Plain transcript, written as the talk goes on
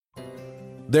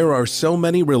There are so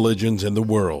many religions in the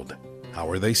world. How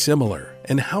are they similar,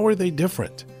 and how are they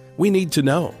different? We need to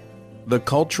know. The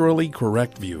culturally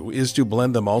correct view is to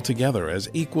blend them all together as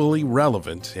equally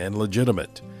relevant and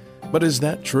legitimate. But is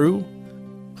that true?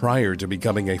 Prior to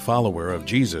becoming a follower of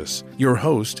Jesus, your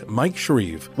host, Mike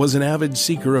Shreve, was an avid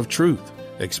seeker of truth,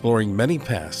 exploring many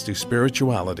paths to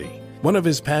spirituality. One of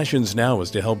his passions now is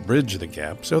to help bridge the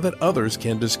gap so that others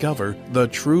can discover the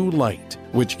true light,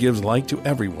 which gives light to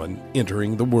everyone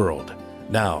entering the world.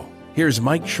 Now, here's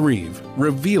Mike Shreve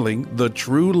revealing the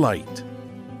true light.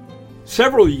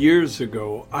 Several years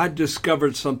ago, I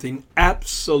discovered something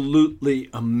absolutely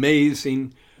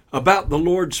amazing about the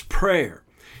Lord's Prayer.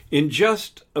 In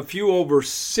just a few over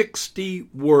 60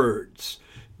 words,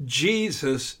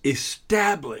 Jesus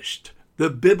established the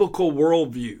biblical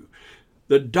worldview,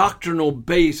 the doctrinal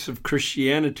base of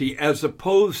Christianity, as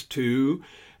opposed to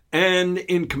and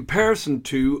in comparison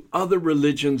to other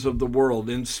religions of the world.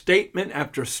 In statement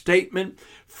after statement,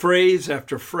 phrase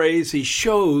after phrase, he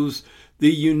shows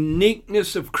the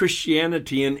uniqueness of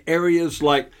Christianity in areas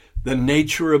like the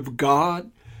nature of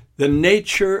God, the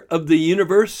nature of the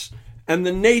universe, and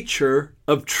the nature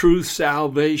of true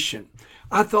salvation.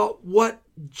 I thought, what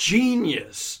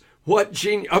genius! What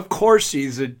genius! Of course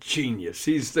he's a genius.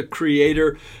 He's the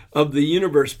creator of the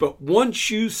universe. But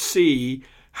once you see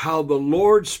how the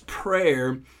Lord's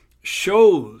Prayer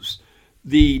shows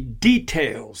the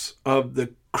details of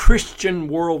the Christian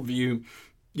worldview,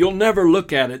 you'll never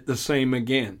look at it the same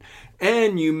again.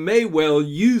 And you may well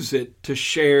use it to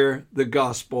share the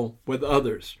gospel with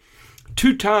others.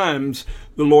 2 times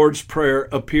the Lord's Prayer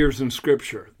appears in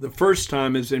Scripture. The first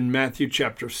time is in Matthew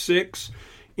chapter 6,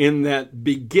 in that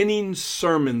beginning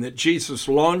sermon that Jesus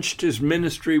launched his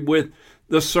ministry with,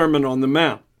 the Sermon on the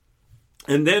Mount.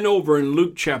 And then over in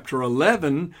Luke chapter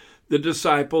 11, the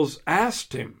disciples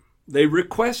asked him. They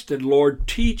requested, Lord,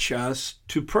 teach us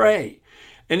to pray.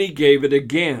 And he gave it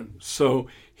again. So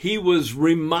he was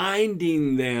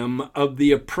reminding them of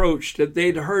the approach that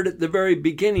they'd heard at the very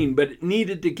beginning, but it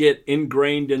needed to get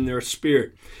ingrained in their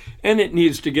spirit. And it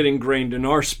needs to get ingrained in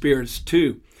our spirits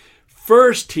too.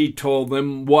 First, he told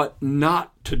them what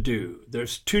not to do.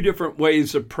 There's 2 different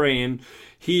ways of praying.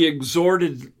 He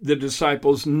exhorted the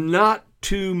disciples not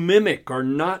to mimic or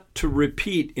not to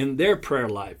repeat in their prayer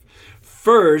life.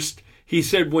 First, he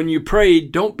said, when you pray,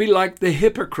 don't be like the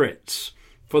hypocrites,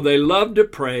 for they love to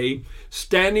pray,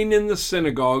 standing in the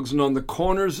synagogues and on the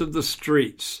corners of the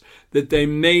streets, that they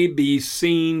may be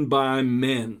seen by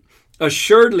men.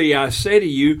 Assuredly, I say to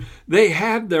you, they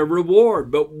have their reward.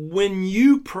 But when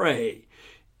you pray,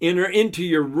 enter into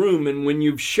your room, and when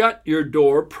you've shut your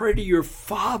door, pray to your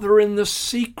Father in the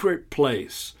secret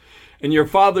place. And your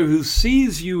Father who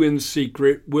sees you in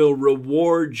secret will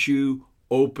reward you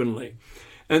openly.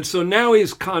 And so now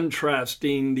he's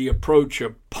contrasting the approach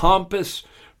of pompous,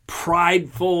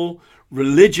 prideful,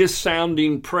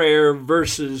 religious-sounding prayer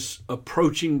versus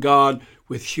approaching God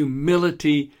with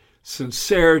humility,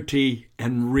 sincerity,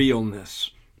 and realness.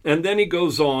 And then he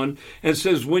goes on and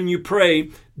says, when you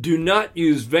pray, do not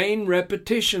use vain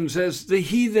repetitions as the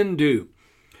heathen do,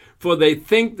 for they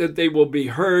think that they will be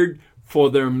heard for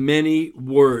their many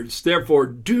words. Therefore,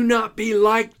 do not be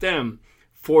like them,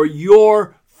 for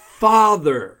your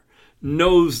Father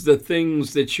knows the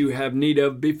things that you have need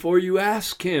of before you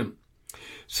ask him.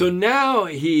 So now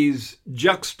he's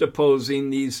juxtaposing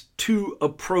these 2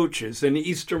 approaches. In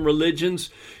Eastern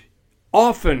religions,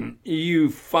 often you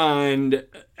find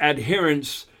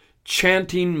adherents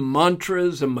chanting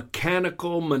mantras, a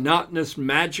mechanical, monotonous,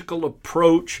 magical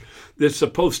approach that's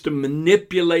supposed to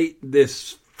manipulate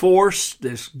this force,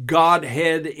 this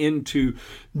Godhead, into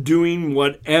doing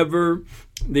whatever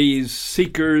these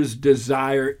seekers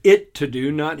desire it to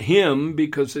do, not him,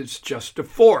 because it's just a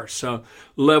force, a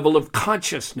level of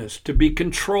consciousness to be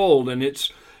controlled. And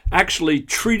it's actually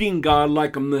treating God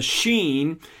like a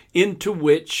machine into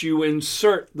which you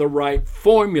insert the right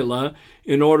formula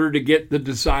in order to get the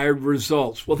desired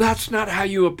results. Well, that's not how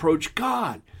you approach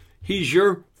God. He's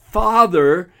your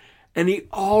Father, and he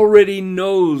already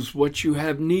knows what you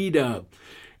have need of.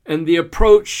 And the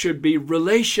approach should be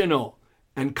relational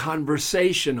and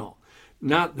conversational,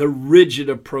 not the rigid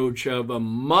approach of a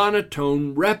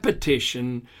monotone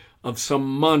repetition of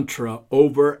some mantra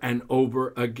over and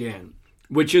over again,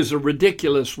 which is a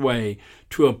ridiculous way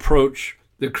to approach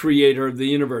the creator of the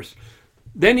universe.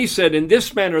 Then he said, in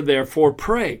this manner, therefore,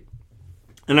 pray.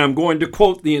 And I'm going to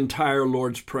quote the entire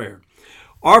Lord's Prayer.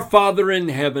 Our Father in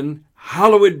heaven,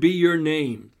 hallowed be your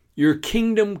name. Your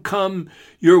kingdom come,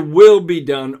 your will be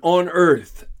done on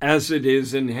earth as it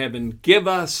is in heaven. Give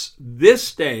us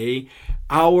this day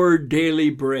our daily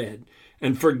bread,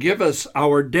 And forgive us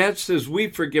our debts as we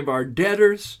forgive our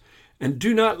debtors. And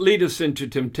do not lead us into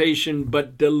temptation,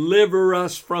 but deliver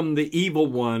us from the evil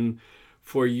one.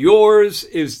 For yours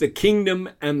is the kingdom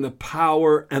and the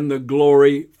power and the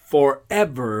glory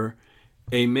forever.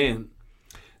 Amen.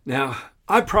 Now,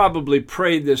 I probably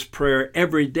pray this prayer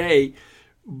every day,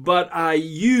 but I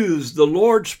use the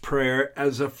Lord's Prayer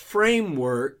as a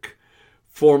framework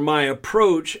for my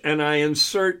approach, and I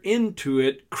insert into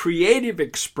it creative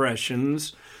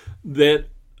expressions that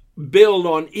build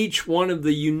on each one of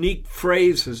the unique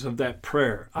phrases of that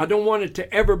prayer. I don't want it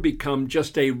to ever become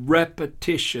just a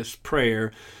repetitious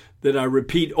prayer that I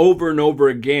repeat over and over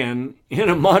again in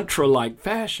a mantra-like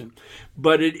fashion,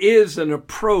 but it is an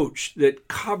approach that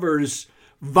covers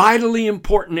vitally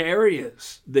important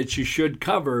areas that you should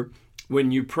cover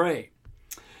when you pray.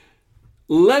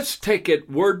 Let's take it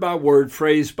word by word,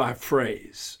 phrase by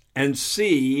phrase, and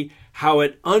see how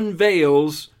it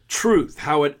unveils truth,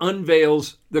 how it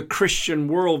unveils the Christian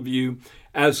worldview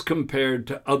as compared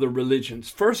to other religions.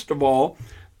 First of all,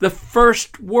 the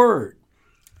first word,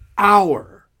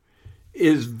 our,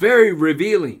 is very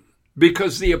revealing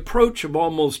because the approach of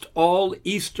almost all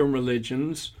Eastern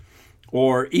religions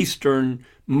or Eastern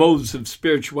modes of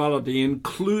spirituality,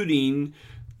 including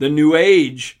the New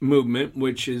Age movement,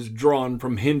 which is drawn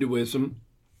from Hinduism,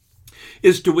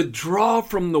 is to withdraw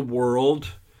from the world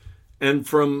and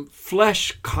from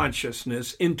flesh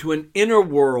consciousness into an inner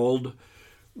world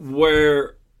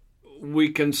where we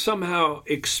can somehow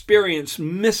experience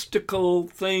mystical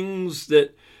things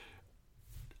that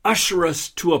usher us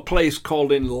to a place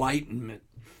called enlightenment.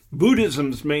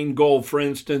 Buddhism's main goal, for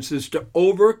instance, is to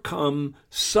overcome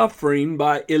suffering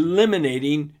by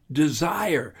eliminating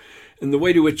desire. And the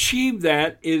way to achieve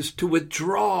that is to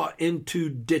withdraw into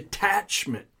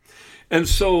detachment. And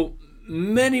so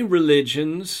many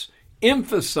religions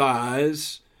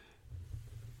emphasize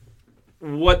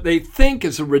what they think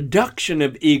is a reduction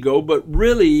of ego, but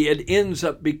really it ends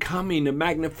up becoming a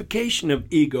magnification of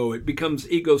ego. It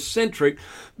becomes egocentric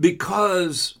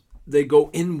because they go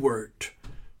inward,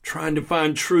 trying to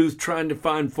find truth, trying to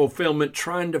find fulfillment,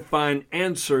 trying to find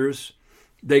answers.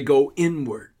 They go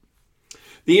inward.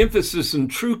 The emphasis in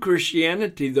true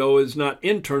Christianity, though, is not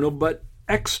internal, but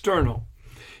external.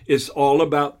 It's all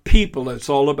about people. It's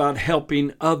all about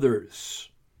helping others.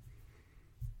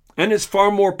 And it's far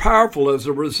more powerful as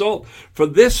a result. For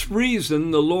this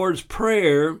reason, the Lord's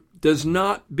Prayer does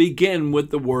not begin with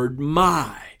the word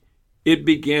my. It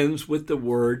begins with the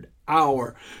word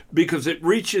our, because it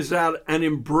reaches out and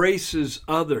embraces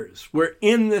others. We're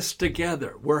in this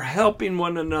together. We're helping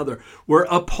one another. We're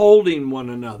upholding one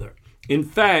another. In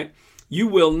fact, you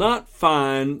will not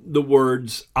find the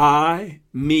words I,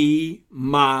 me,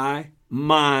 my,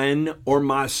 mine, or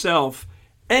myself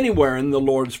anywhere in the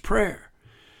Lord's Prayer.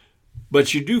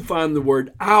 But you do find the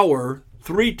word our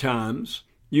 3 times.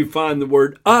 You find the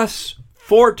word us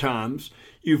 4 times.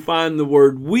 You find the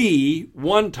word we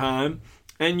 1 time.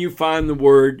 And you find the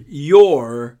word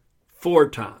your 4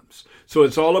 times. So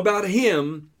it's all about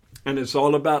him and it's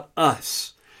all about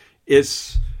us.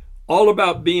 It's all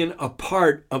about being a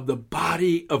part of the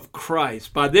body of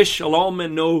Christ. By this shall all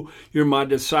men know you're my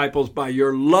disciples, by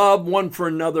your love one for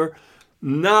another,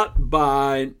 not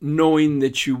by knowing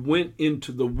that you went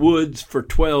into the woods for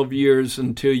 12 years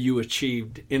until you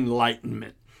achieved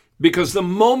enlightenment. Because the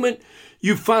moment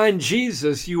you find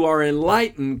Jesus, you are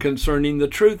enlightened concerning the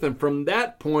truth. And from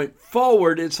that point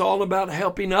forward, it's all about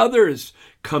helping others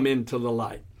come into the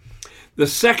light. The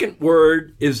second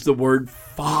word is the word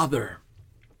Father.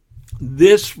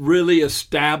 This really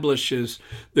establishes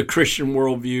the Christian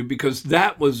worldview because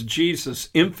that was Jesus'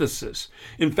 emphasis.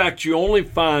 In fact, you only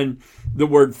find the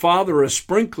word Father a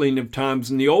sprinkling of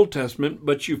times in the Old Testament,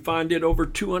 but you find it over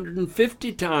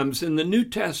 250 times in the New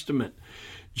Testament.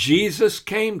 Jesus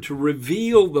came to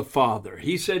reveal the Father.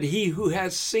 He said, he who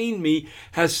has seen me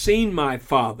has seen my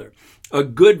Father. A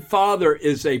good father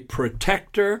is a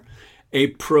protector, a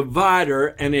provider,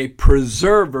 and a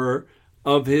preserver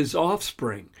of his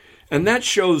offspring. And that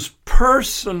shows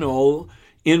personal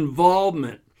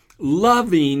involvement,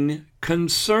 loving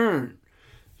concern.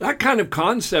 That kind of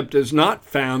concept is not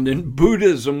found in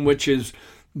Buddhism, which is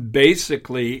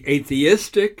basically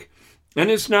atheistic, and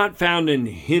it's not found in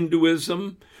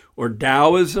Hinduism or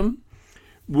Taoism,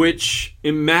 which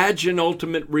imagine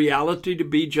ultimate reality to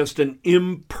be just an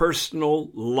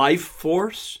impersonal life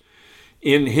force.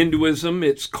 In Hinduism,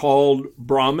 it's called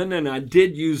Brahman, and I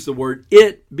did use the word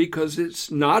it because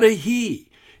it's not a he.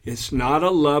 It's not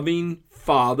a loving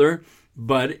father,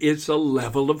 but it's a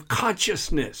level of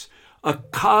consciousness, a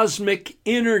cosmic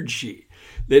energy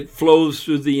that flows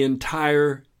through the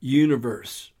entire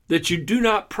universe. that you do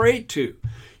not pray to.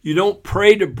 You don't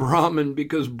pray to Brahman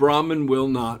because Brahman will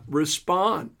not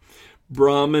respond.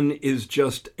 Brahman is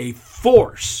just a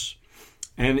force.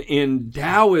 And in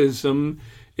Taoism,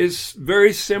 it's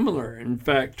very similar. In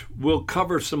fact, we'll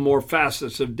cover some more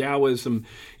facets of Taoism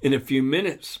in a few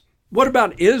minutes. What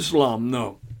about Islam,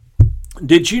 though?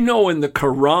 Did you know in the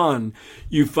Quran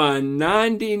you find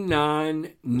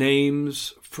 99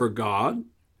 names for God,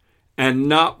 and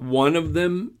not one of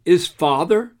them is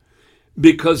Father?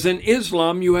 Because in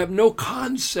Islam you have no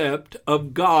concept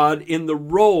of God in the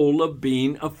role of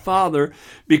being a father,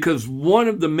 because one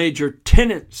of the major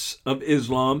tenets of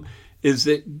Islam is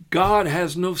that God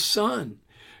has no son.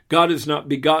 God is not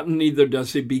begotten, neither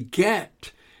does he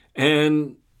beget.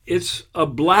 And it's a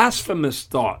blasphemous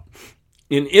thought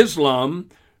in Islam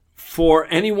for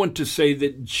anyone to say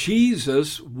that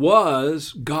Jesus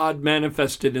was God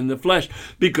manifested in the flesh,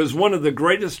 because one of the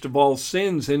greatest of all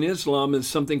sins in Islam is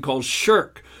something called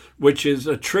shirk, which is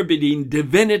attributing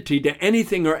divinity to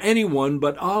anything or anyone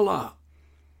but Allah.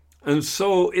 And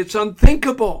so it's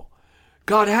unthinkable.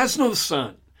 God has no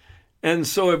son. And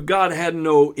so if God had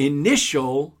no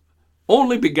initial,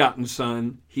 only begotten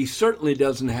son, he certainly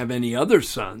doesn't have any other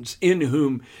sons in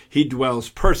whom he dwells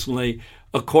personally,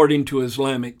 according to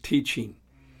Islamic teaching.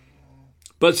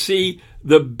 But see,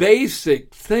 the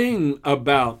basic thing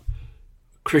about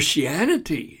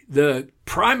Christianity, the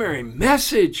primary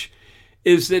message,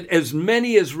 is that as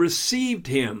many as received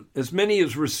him, as many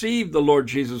as received the Lord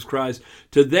Jesus Christ,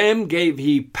 to them gave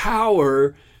he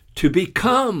power to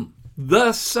become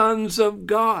the sons of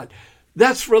God.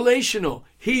 That's relational.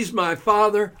 He's my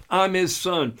father, I'm his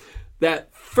son.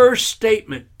 That first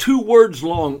statement, 2 words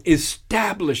long,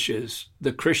 establishes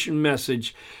the Christian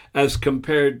message as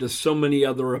compared to so many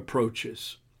other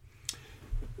approaches.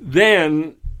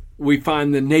 Then we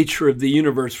find the nature of the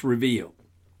universe revealed.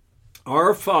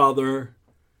 Our Father,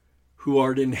 who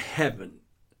art in heaven,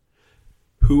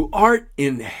 who art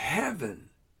in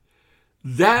heaven.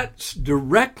 That's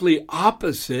directly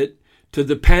opposite to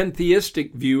the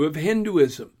pantheistic view of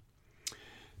Hinduism.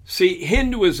 See,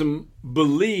 Hinduism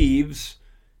believes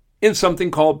in something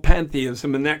called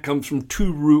pantheism, and that comes from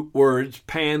 2 root words,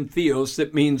 pantheos,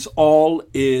 that means all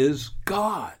is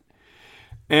God.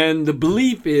 And the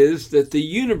belief is that the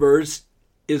universe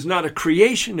is not a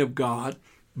creation of God,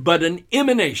 but an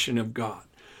emanation of God.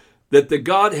 That the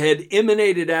Godhead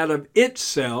emanated out of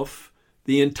itself,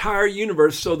 the entire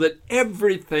universe, so that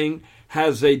everything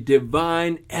has a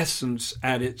divine essence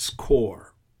at its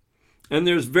core. And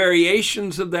there's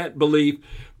variations of that belief,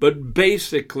 but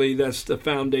basically that's the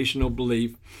foundational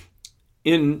belief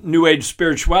in New Age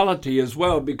spirituality as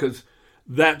well, because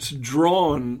that's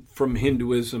drawn from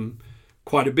Hinduism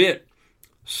quite a bit.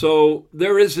 So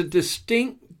there is a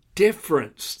distinct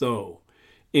difference, though,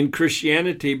 in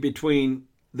Christianity between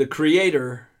the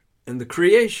Creator and the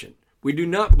creation. We do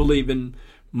not believe in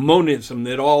monism,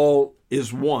 that all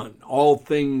is one. All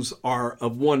things are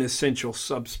of one essential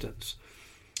substance.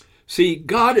 See,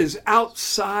 God is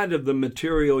outside of the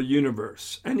material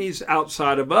universe, and he's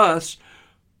outside of us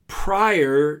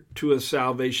prior to a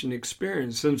salvation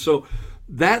experience. And so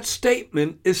that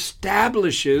statement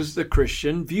establishes the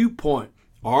Christian viewpoint.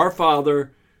 Our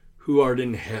Father who art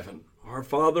in heaven. Our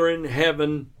Father in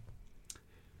heaven.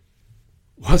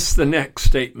 What's the next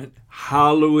statement?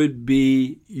 Hallowed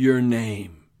be your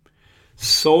name.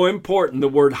 So important. The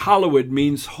word hallowed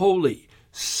means holy,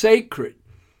 sacred.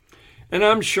 And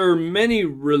I'm sure many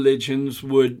religions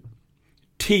would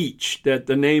teach that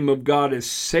the name of God is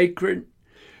sacred,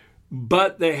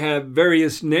 but they have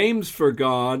various names for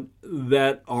God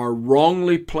that are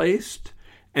wrongly placed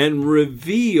and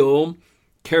reveal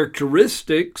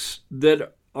characteristics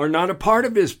that are not a part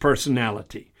of his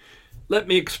personality. Let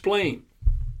me explain.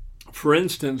 For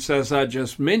instance, as I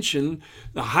just mentioned,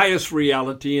 the highest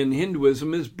reality in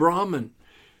Hinduism is Brahman.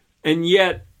 And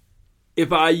yet,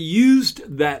 if I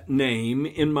used that name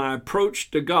in my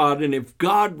approach to God, and if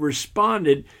God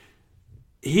responded,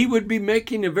 he would be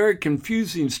making a very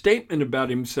confusing statement about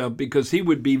himself, because he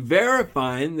would be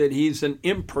verifying that he's an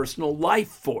impersonal life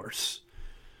force.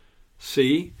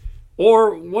 See?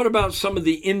 Or what about some of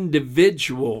the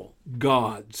individual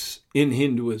gods in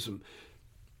Hinduism?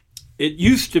 It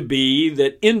used to be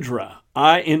that Indra,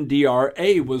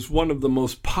 I-N-D-R-A, was one of the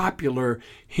most popular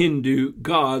Hindu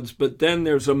gods, but then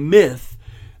there's a myth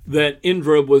that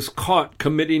Indra was caught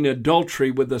committing adultery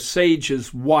with a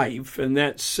sage's wife, and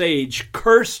that sage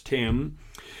cursed him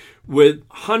with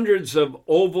hundreds of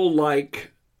oval-shaped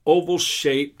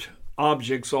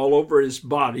objects all over his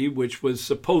body, which was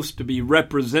supposed to be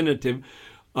representative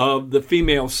of the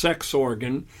female sex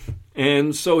organ.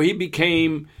 And so he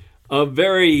became a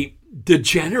very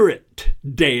degenerate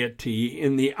deity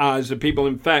in the eyes of people.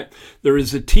 In fact, there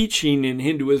is a teaching in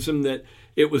Hinduism that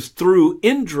it was through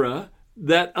Indra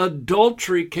that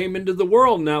adultery came into the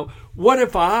world. Now, what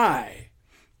if I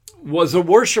was a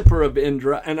worshiper of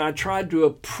Indra and I tried to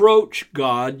approach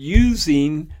God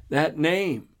using that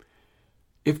name?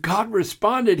 If God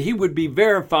responded, he would be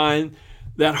verifying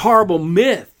that horrible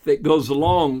myth that goes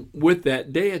along with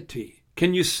that deity.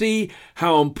 Can you see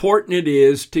how important it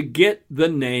is to get the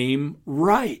name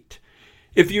right?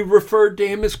 If you referred to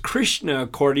him as Krishna,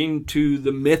 according to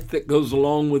the myth that goes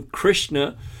along with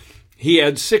Krishna, he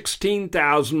had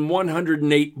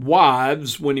 16,108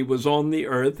 wives when he was on the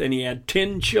earth, and he had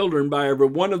 10 children by every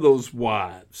one of those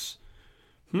wives.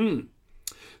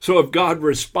 So if God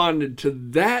responded to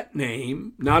that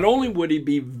name, not only would he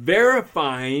be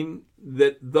verifying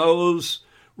that those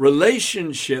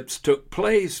relationships took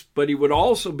place, but he would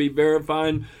also be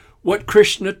verifying what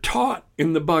Krishna taught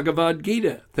in the Bhagavad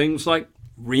Gita, things like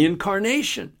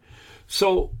reincarnation.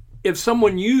 So if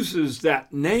someone uses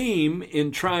that name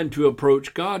in trying to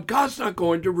approach God, God's not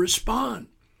going to respond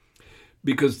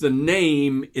because the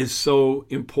name is so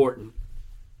important.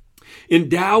 In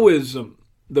Taoism,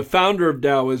 the founder of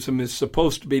Taoism is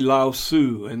supposed to be Lao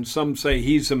Tzu, and some say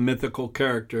he's a mythical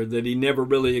character, that he never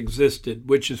really existed,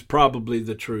 which is probably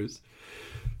the truth.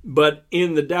 But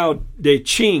in the Tao Te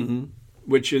Ching,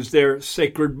 which is their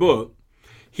sacred book,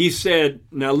 he said,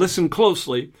 now listen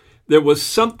closely, there was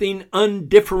something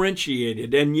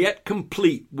undifferentiated and yet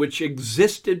complete which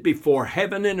existed before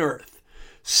heaven and earth,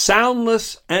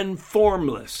 soundless and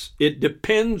formless. It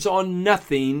depends on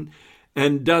nothing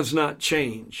and does not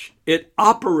change. It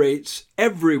operates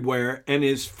everywhere and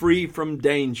is free from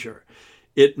danger.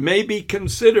 It may be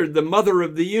considered the mother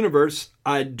of the universe.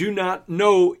 I do not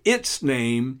know its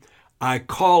name. I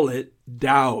call it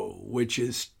Tao, which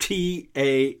is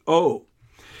T-A-O.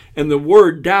 And the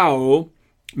word Tao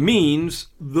means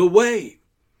the way.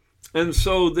 And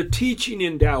so the teaching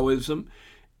in Taoism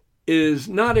is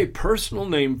not a personal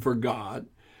name for God,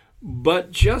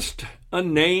 but just a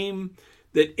name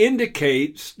that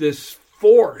indicates this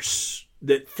force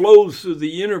that flows through the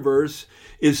universe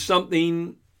is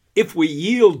something, if we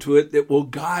yield to it, that will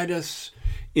guide us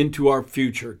into our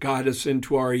future, guide us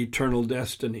into our eternal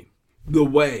destiny. The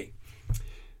way.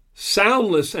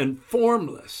 Soundless and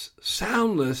formless.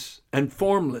 Soundless and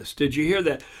formless. Did you hear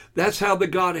that? That's how the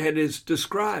Godhead is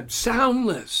described.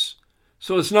 Soundless.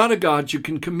 So it's not a God you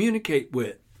can communicate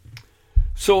with.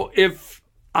 So if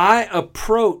I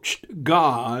approached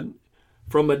God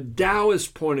from a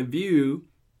Taoist point of view,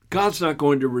 God's not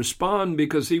going to respond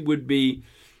because he would be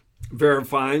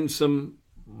verifying some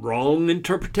wrong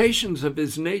interpretations of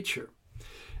his nature.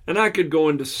 And I could go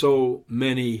into so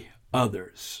many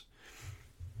others.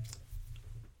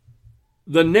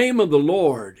 The name of the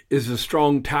Lord is a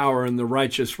strong tower, and the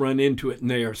righteous run into it,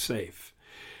 and they are safe.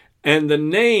 And the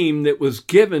name that was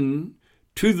given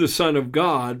to the Son of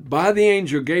God by the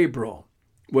angel Gabriel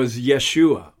was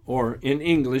Yeshua, or in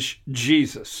English,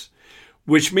 Jesus,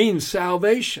 which means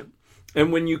salvation.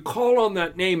 And when you call on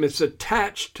that name, it's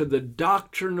attached to the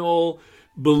doctrinal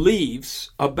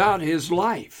beliefs about his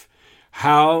life,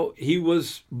 how he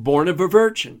was born of a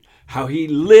virgin, how he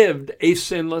lived a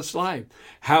sinless life,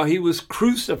 how he was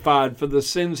crucified for the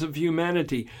sins of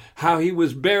humanity, how he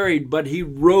was buried, but he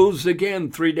rose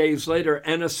again 3 days later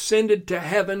and ascended to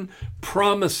heaven,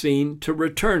 promising to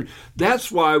return.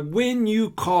 That's why when you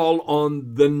call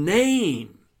on the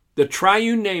name, the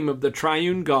triune name of the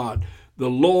triune God, the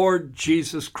Lord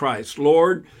Jesus Christ,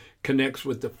 Lord connects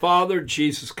with the Father,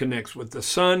 Jesus connects with the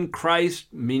Son,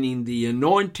 Christ, meaning the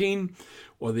anointing,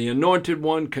 or the anointed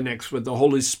one, connects with the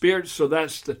Holy Spirit. So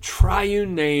that's the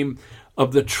triune name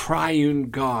of the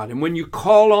triune God. And when you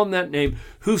call on that name,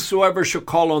 whosoever shall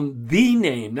call on the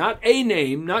name, not a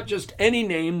name, not just any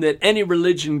name that any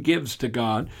religion gives to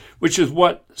God, which is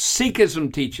what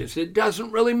Sikhism teaches. It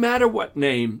doesn't really matter what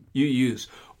name you use.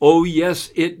 Oh,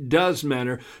 yes, it does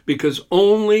matter, because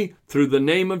only through the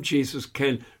name of Jesus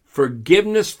can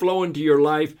forgiveness flow into your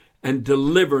life and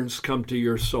deliverance come to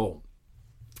your soul.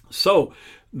 So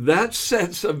that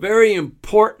sets a very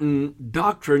important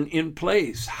doctrine in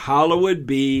place. Hallowed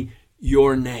be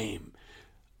your name.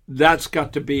 That's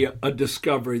got to be a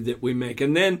discovery that we make.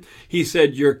 And then he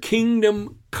said, your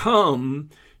kingdom come,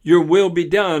 your will be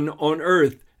done on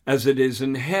earth as it is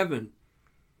in heaven.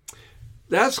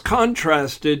 That's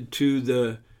contrasted to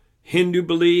the Hindu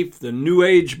belief, the New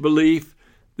Age belief,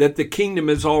 that the kingdom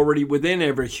is already within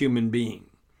every human being.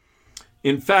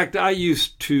 In fact, I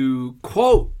used to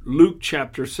quote Luke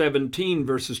chapter 17,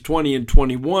 verses 20 and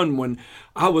 21 when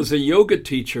I was a yoga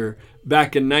teacher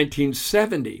back in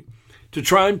 1970. to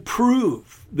try and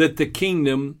prove that the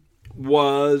kingdom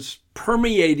was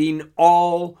permeating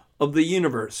all of the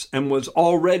universe and was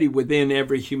already within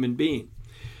every human being.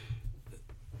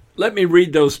 Let me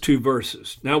read those two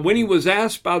verses. Now, when he was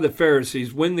asked by the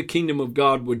Pharisees when the kingdom of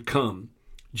God would come,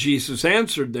 Jesus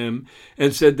answered them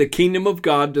and said, "The kingdom of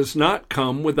God does not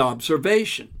come with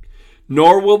observation,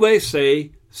 nor will they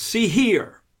say, 'See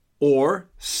here,' or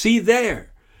 'See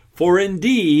there,' for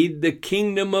indeed the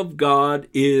kingdom of God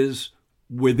is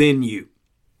within you."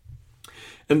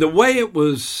 And the way it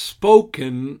was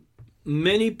spoken,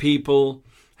 many people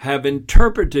have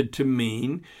interpreted to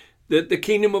mean that the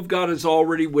kingdom of God is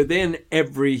already within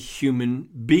every human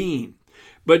being.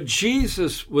 But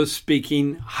Jesus was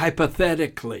speaking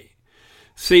hypothetically.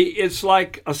 See, it's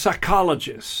like a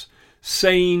psychologist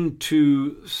saying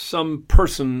to some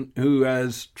person who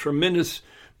has tremendous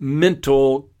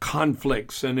mental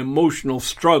conflicts and emotional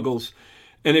struggles,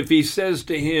 and if he says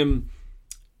to him,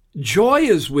 "Joy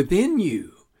is within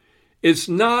you," it's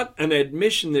not an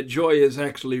admission that joy is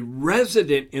actually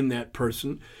resident in that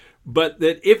person, but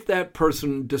that if that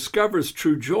person discovers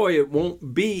true joy, it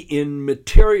won't be in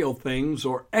material things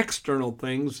or external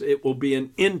things. It will be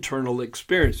an internal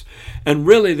experience. And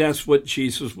really, that's what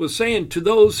Jesus was saying to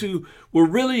those who were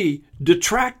really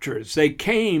detractors. They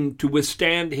came to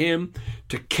withstand him,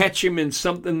 to catch him in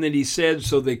something that he said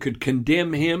so they could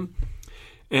condemn him.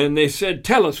 And they said,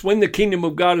 "Tell us when the kingdom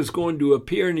of God is going to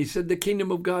appear." And he said, "The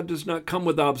kingdom of God does not come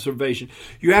with observation."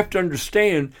 You have to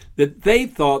understand that they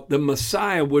thought the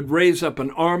Messiah would raise up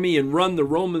an army and run the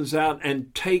Romans out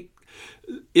and take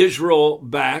Israel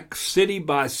back city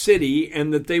by city,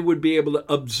 and that they would be able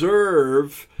to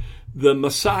observe the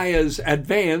Messiah's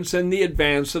advance and the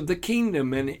advance of the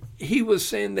kingdom. And he was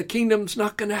saying the kingdom's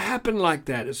not going to happen like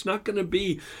that. It's not going to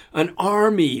be an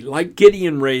army like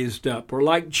Gideon raised up or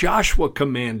like Joshua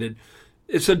commanded.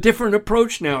 It's a different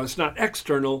approach now. It's not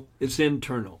external, it's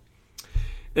internal.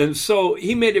 And so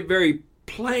he made it very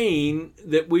plain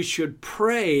that we should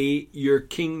pray, "Your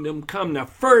kingdom come." Now,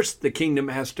 first, the kingdom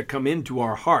has to come into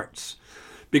our hearts,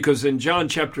 because in John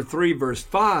chapter 3, verse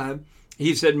 5,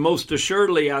 he said, "Most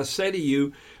assuredly I say to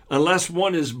you, unless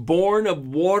one is born of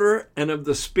water and of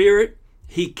the Spirit,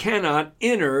 he cannot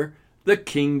enter the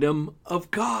kingdom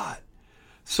of God."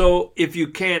 So if you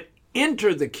can't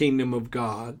enter the kingdom of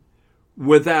God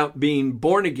without being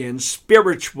born again,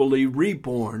 spiritually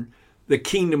reborn, the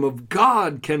kingdom of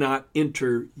God cannot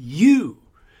enter you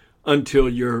until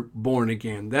you're born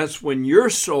again. That's when your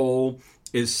soul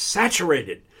is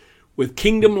saturated with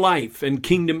kingdom life and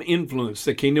kingdom influence.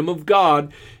 The kingdom of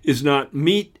God is not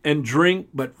meat and drink,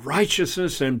 but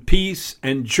righteousness and peace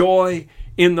and joy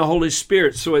in the Holy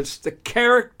Spirit. So it's the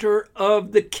character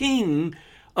of the king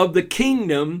of the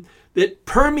kingdom that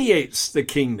permeates the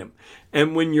kingdom.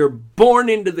 And when you're born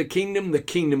into the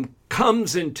kingdom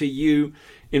comes into you.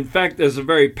 In fact, there's a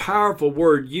very powerful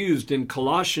word used in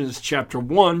Colossians chapter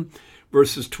 1,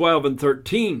 verses 12 and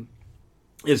 13.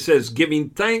 It says, "Giving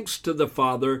thanks to the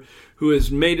Father who has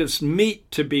made us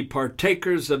meet to be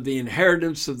partakers of the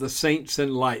inheritance of the saints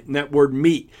in light." And that word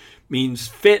meet means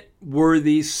fit,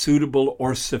 worthy, suitable,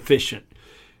 or sufficient.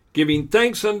 "Giving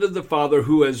thanks unto the Father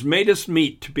who has made us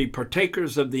meet to be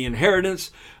partakers of the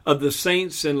inheritance of the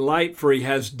saints in light, for he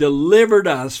has delivered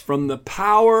us from the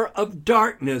power of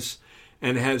darkness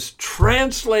and has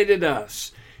translated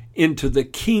us into the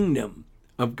kingdom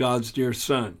of God's dear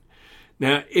Son."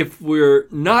 Now, if we're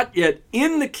not yet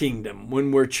in the kingdom,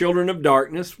 when we're children of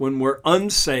darkness, when we're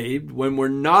unsaved, when we're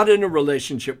not in a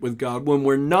relationship with God, when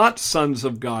we're not sons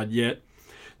of God yet,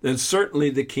 then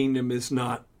certainly the kingdom is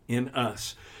not in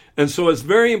us. And so it's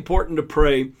very important to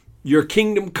pray, "Your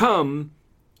kingdom come,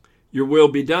 your will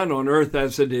be done on earth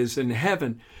as it is in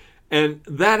heaven." And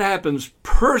that happens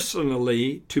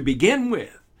personally to begin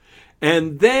with.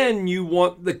 And then you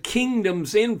want the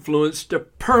kingdom's influence to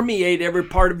permeate every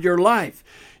part of your life.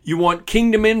 You want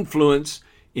kingdom influence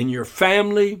in your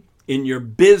family, in your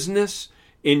business,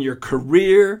 in your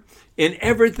career, in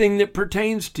everything that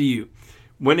pertains to you.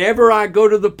 Whenever I go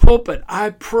to the pulpit,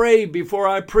 I pray before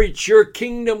I preach, "Your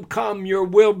kingdom come, your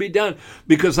will be done,"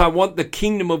 because I want the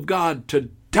kingdom of God to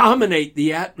dominate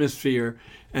the atmosphere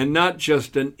and not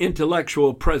just an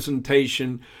intellectual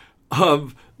presentation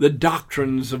of the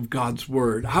doctrines of God's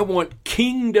word. I want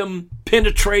kingdom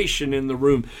penetration in the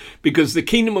room, because the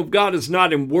kingdom of God is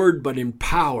not in word but in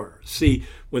power. See,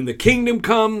 when the kingdom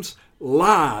comes,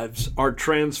 lives are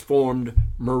transformed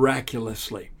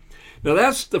miraculously. Now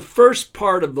that's the first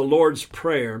part of the Lord's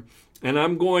Prayer, and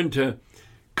I'm going to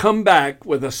come back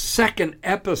with a second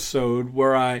episode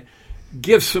where I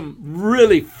gives some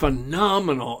really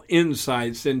phenomenal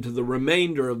insights into the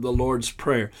remainder of the Lord's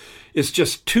Prayer. It's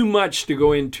just too much to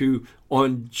go into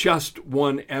on just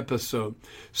one episode.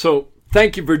 So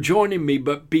thank you for joining me,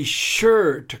 but be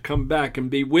sure to come back and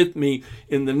be with me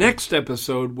in the next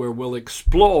episode where we'll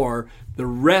explore the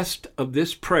rest of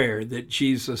this prayer that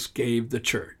Jesus gave the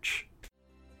church.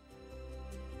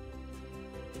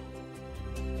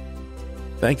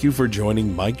 Thank you for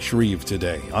joining Mike Shreve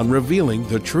today on Revealing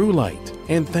the True Light,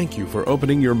 and thank you for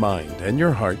opening your mind and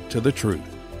your heart to the truth.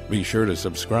 Be sure to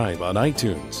subscribe on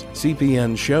iTunes,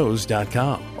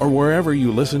 cpnshows.com, or wherever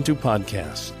you listen to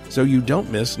podcasts so you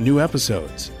don't miss new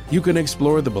episodes. You can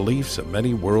explore the beliefs of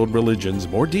many world religions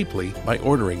more deeply by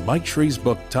ordering Mike Shreve's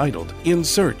book titled In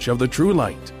Search of the True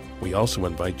Light. We also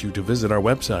invite you to visit our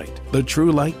website,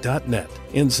 thetruelight.net,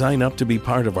 and sign up to be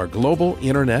part of our global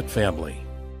internet family.